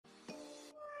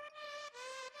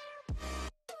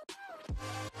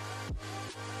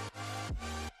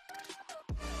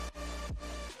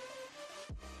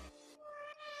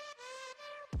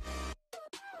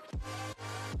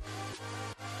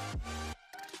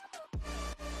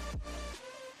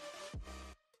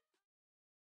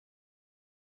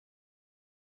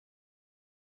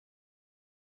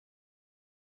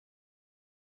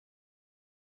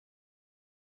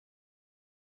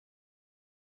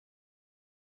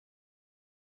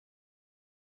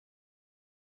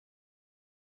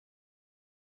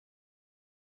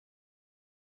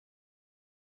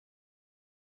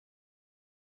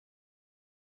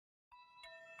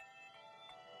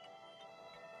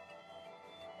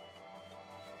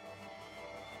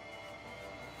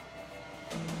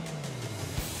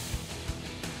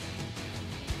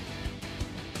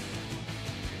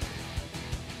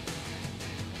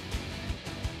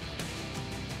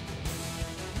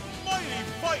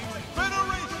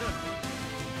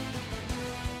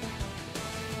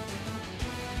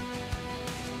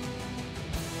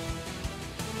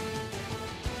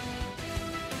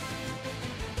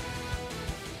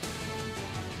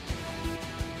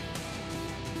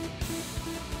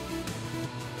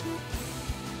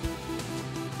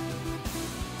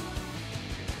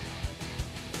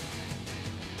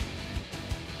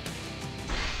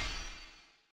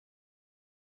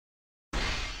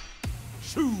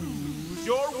Choose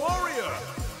your warrior!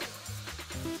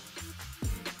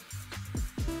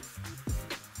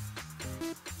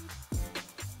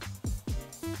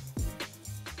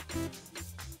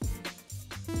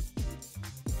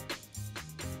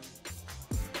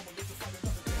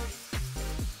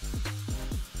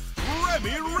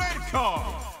 Remi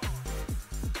Redcard!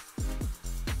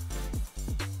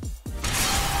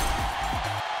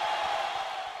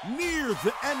 Near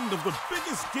the end of the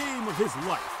biggest game of his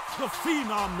life, the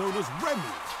phenom known as Remi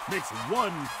makes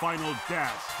one final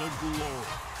dash to glory.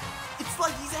 It's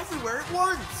like he's everywhere at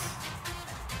once!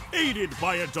 Aided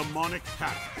by a demonic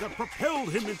pack that propelled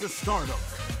him into stardom,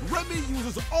 Remi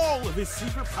uses all of his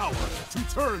secret power to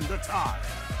turn the tide.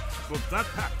 But that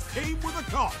pack came with a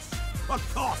cost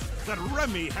that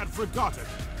Remi had forgotten,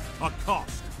 a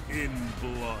cost in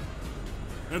blood.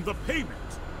 And the payment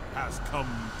has come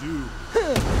due.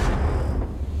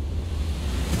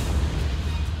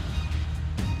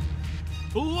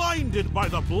 Blinded by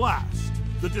the blast,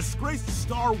 the disgraced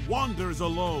star wanders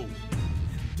alone,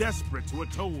 desperate to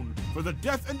atone for the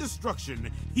death and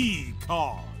destruction he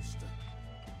caused.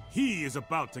 He is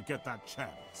about to get that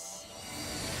chance.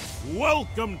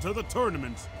 Welcome to the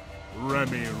tournament,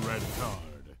 Remi Redcard.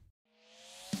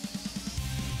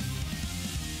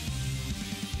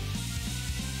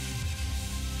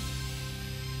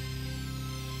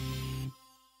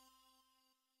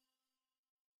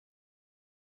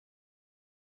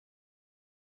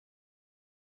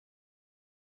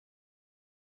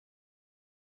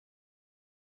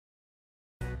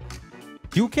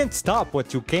 You can't stop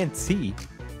what you can't see.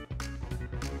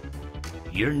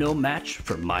 You're no match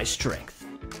for my strength.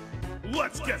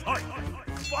 Let's get hype!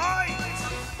 Fight!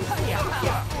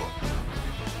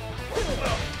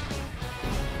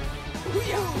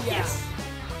 Yes!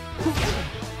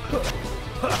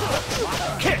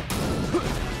 Kick!